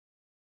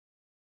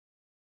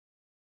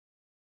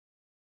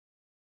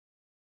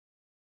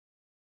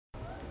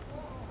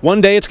One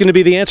day it's going to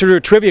be the answer to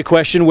a trivia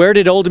question. Where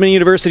did Old Dominion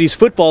University's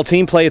football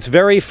team play its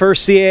very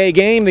first CAA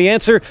game? The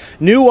answer,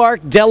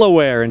 Newark,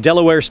 Delaware, in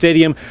Delaware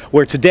Stadium,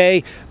 where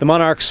today the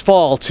Monarchs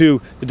fall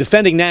to the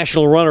defending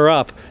national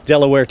runner-up,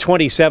 Delaware,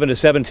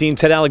 27-17.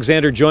 Ted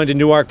Alexander joined in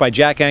Newark by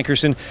Jack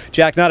Ankerson.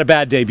 Jack, not a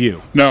bad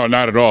debut. No,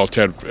 not at all,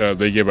 Ted.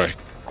 They gave a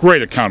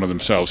great account of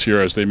themselves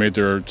here as they made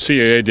their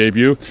CAA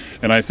debut,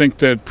 and I think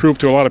that proved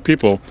to a lot of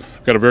people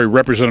got a very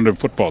representative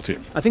football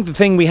team. I think the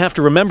thing we have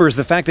to remember is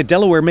the fact that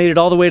Delaware made it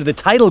all the way to the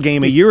title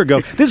game a year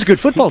ago. This is a good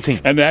football team.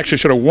 And they actually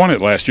should have won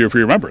it last year, if you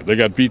remember. They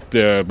got beat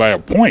by a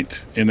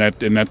point in that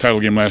title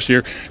game last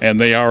year, and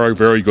they are a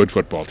very good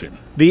football team.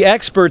 The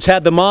experts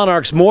had the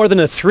Monarchs more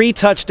than a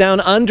 3-touchdown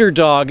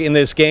underdog in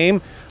this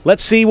game.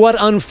 Let's see what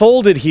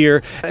unfolded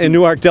here in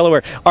Newark,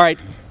 Delaware. All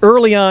right.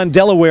 Early on,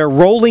 Delaware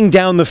rolling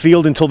down the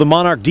field until the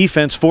Monarch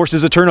defense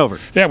forces a turnover.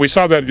 Yeah, we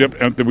saw that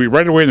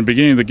right away in the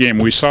beginning of the game.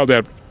 We saw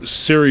that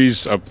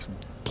series of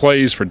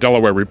plays for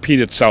Delaware repeat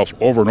itself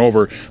over and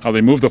over, how they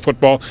moved the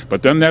football,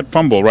 but then that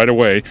fumble right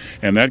away,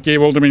 and that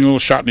gave Old Dominion a little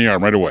shot in the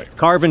arm right away.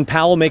 Carvin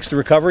Powell makes the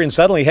recovery, and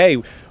suddenly,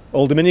 hey,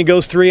 Old Dominion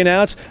goes 3 and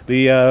outs.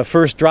 The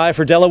first drive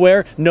for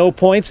Delaware, no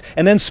points.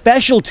 And then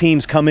special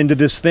teams come into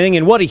this thing,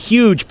 and what a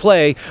huge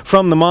play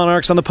from the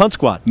Monarchs on the punt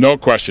squad. No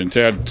question,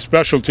 Ted.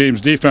 Special teams,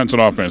 defense,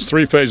 and offense,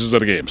 3 phases of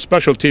the game.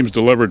 Special teams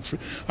delivered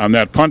on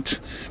that punt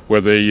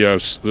where the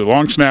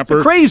long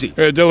snapper. Crazy.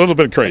 A little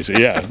bit crazy,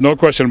 yeah. No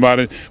question about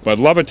it. But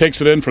Lovett takes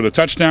it in for the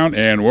touchdown,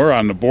 and we're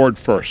on the board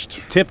first.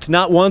 Tipped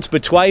not once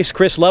but twice.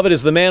 Chris Lovett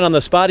is the man on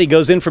the spot. He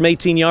goes in from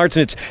 18 yards,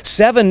 and it's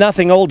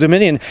 7-0 Old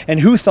Dominion.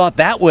 And who thought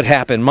that would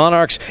happen?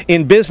 Monarchs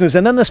in business,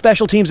 and then the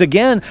special teams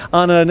again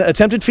on an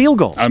attempted field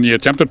goal. On the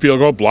attempted field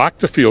goal, blocked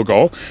the field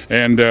goal,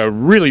 and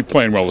really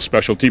playing well, the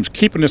special teams,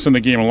 keeping us in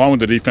the game along with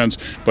the defense,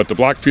 but the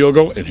blocked field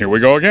goal, and here we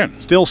go again.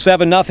 Still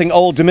 7-0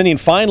 Old Dominion.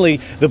 Finally,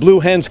 the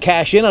Blue Hens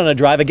cash in on a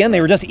drive. Again, they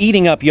were just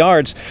eating up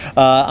yards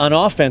on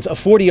offense. A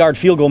 40-yard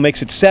field goal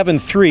makes it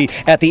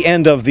 7-3 at the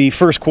end of the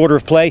first quarter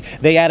of play.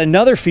 They add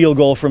another field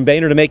goal from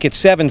Boehner to make it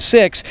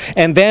 7-6,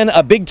 and then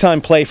a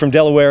big-time play from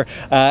Delaware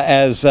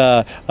as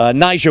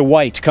Nijah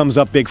White comes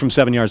up big from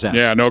 7 yards out.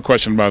 Yeah, no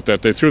question about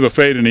that. They threw the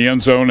fade in the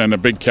end zone and a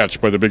big catch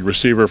by the big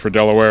receiver for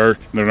Delaware,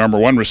 their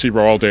 #1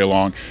 receiver all day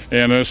long,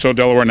 and so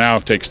Delaware now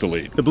takes the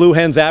lead. The Blue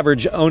Hens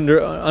average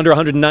under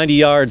 190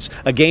 yards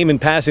a game in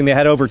passing. They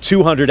had over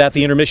 200 at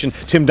the intermission.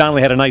 Tim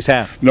Donnelly had a nice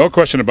half. No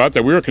question about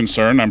that. We were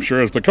concerned, I'm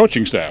sure, as the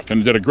coaching staff,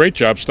 and did a great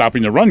job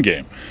stopping the run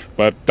game.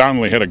 But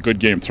Donnelly had a good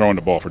game throwing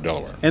the ball for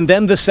Delaware. And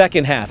then the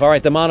second half. All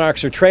right, the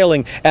Monarchs are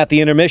trailing at the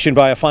intermission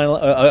by a final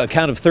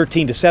count of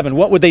 13-7.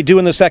 What would they do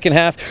in the second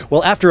half?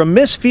 Well, after a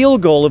missed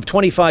field goal of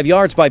 25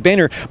 yards by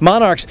Boehner,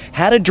 Monarchs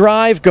had a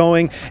drive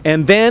going,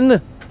 and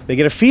then they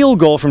get a field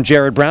goal from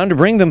Jared Brown to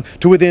bring them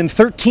to within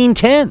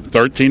 13-10.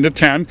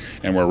 13-10,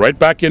 and we're right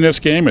back in this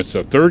game. It's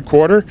the third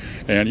quarter,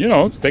 and, you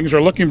know, things are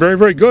looking very,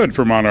 very good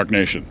for Monarch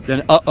Nation.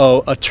 Then,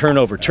 a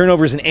turnover.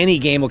 Turnovers in any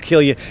game will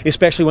kill you,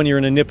 especially when you're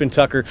in a nip and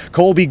tucker.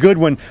 Colby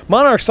Goodwin,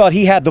 Monarchs thought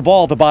he had the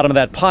ball at the bottom of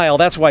that pile.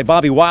 That's why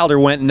Bobby Wilder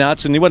went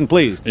nuts, and he wasn't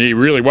pleased. He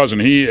really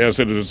wasn't. He, as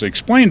it was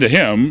explained to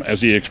him,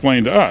 as he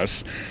explained to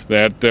us,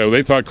 that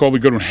they thought Colby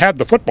Goodwin had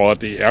the football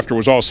after it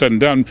was all said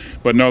and done,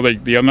 but no,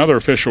 another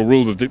official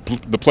ruled that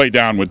the play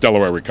down with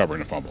Delaware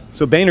recovering a fumble.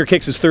 So Boehner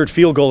kicks his third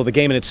field goal of the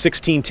game, and it's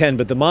 16-10,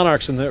 but the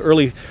Monarchs in the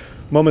early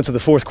moments of the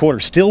fourth quarter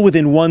still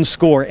within 1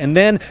 score, and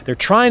then they're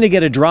trying to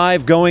get a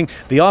drive going.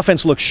 The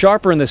offense looked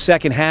sharper in the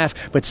second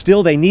half, but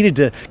still they needed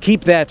to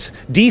keep that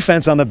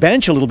defense on the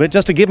bench a little bit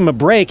just to give them a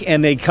break,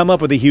 and they come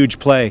up with a huge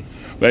play.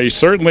 They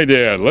certainly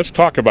did. Let's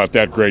talk about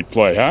that great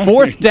play, huh?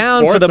 Fourth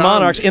down for the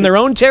Monarchs in their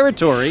own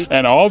territory.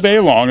 And all day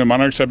long, the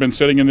Monarchs have been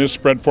sitting in this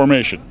spread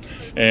formation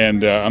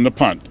and on the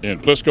punt.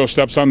 And Plisco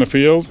steps on the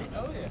field.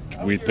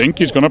 We think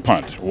he's going to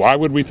punt. Why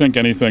would we think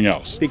anything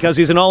else? Because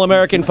he's an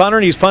All-American punter,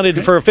 and he's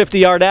punted for a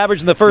 50-yard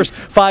average in the first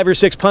 5 or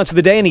 6 punts of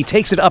the day, and he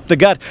takes it up the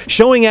gut,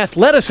 showing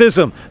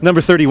athleticism,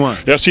 number 31.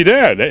 Yes, he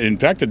did. In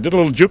fact, it did a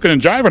little juking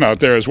and jiving out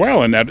there as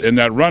well in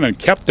that run, and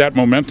kept that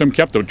momentum,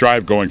 kept the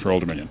drive going for Old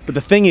Dominion. But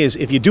the thing is,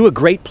 if you do a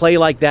great play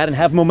like that and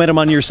have momentum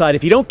on your side,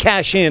 if you don't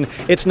cash in,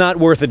 it's not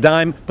worth a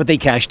dime, but they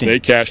cashed in. They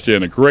cashed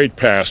in. A great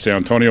pass to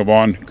Antonio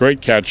Vaughn.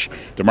 Great catch.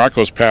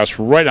 DeMarco's pass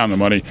right on the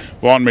money.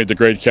 Vaughn made the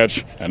great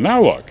catch, and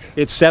now look.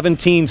 It's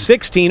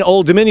 17-16,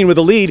 Old Dominion with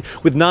a lead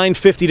with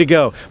 9:50 to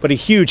go. But a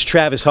huge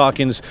Travis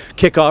Hawkins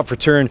kickoff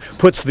return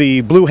puts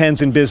the Blue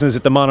Hens in business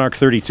at the Monarch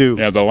 32.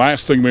 Yeah, the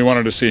last thing we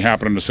wanted to see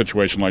happen in a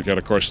situation like that,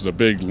 of course, is a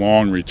big,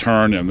 long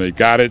return, and they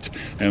got it,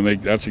 and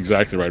that's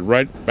exactly right.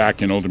 Right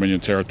back in Old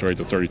Dominion territory at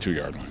the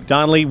 32-yard line.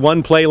 Donnelly,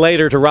 1 play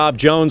later to Rob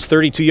Jones,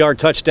 32-yard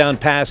touchdown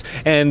pass,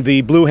 and the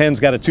Blue Hens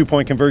got a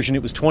 2-point conversion.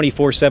 It was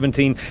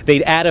 24-17.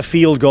 They'd add a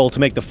field goal to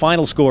make the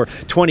final score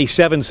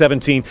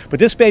 27-17, but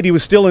this baby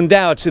was still in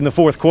doubts in the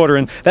fourth quarter,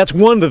 and that's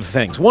one of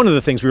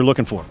the things we were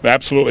looking for.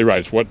 Absolutely right.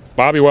 It's what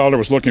Bobby Wilder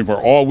was looking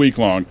for all week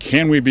long.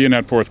 Can we be in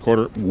that fourth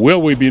quarter?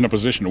 Will we be in a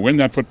position to win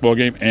that football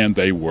game? And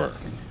they were.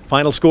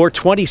 Final score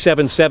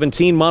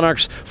 27-17.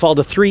 Monarchs fall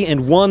to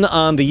 3-1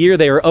 on the year.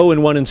 They are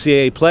 0-1 in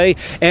CAA play.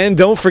 And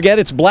don't forget,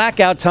 it's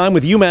blackout time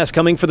with UMass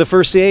coming for the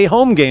first CAA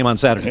home game on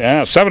Saturday.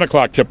 Yeah, 7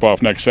 o'clock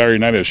tip-off next Saturday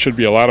night. It should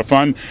be a lot of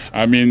fun.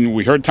 I mean,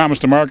 we heard Thomas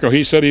DeMarco.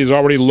 He said he's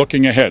already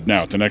looking ahead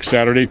now to next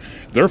Saturday.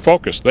 They're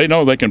focused. They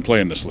know they can play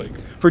in this league.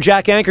 For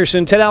Jack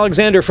Ankerson, Ted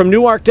Alexander from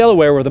Newark,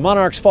 Delaware, where the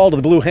Monarchs fall to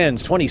the Blue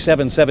Hens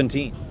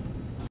 27-17.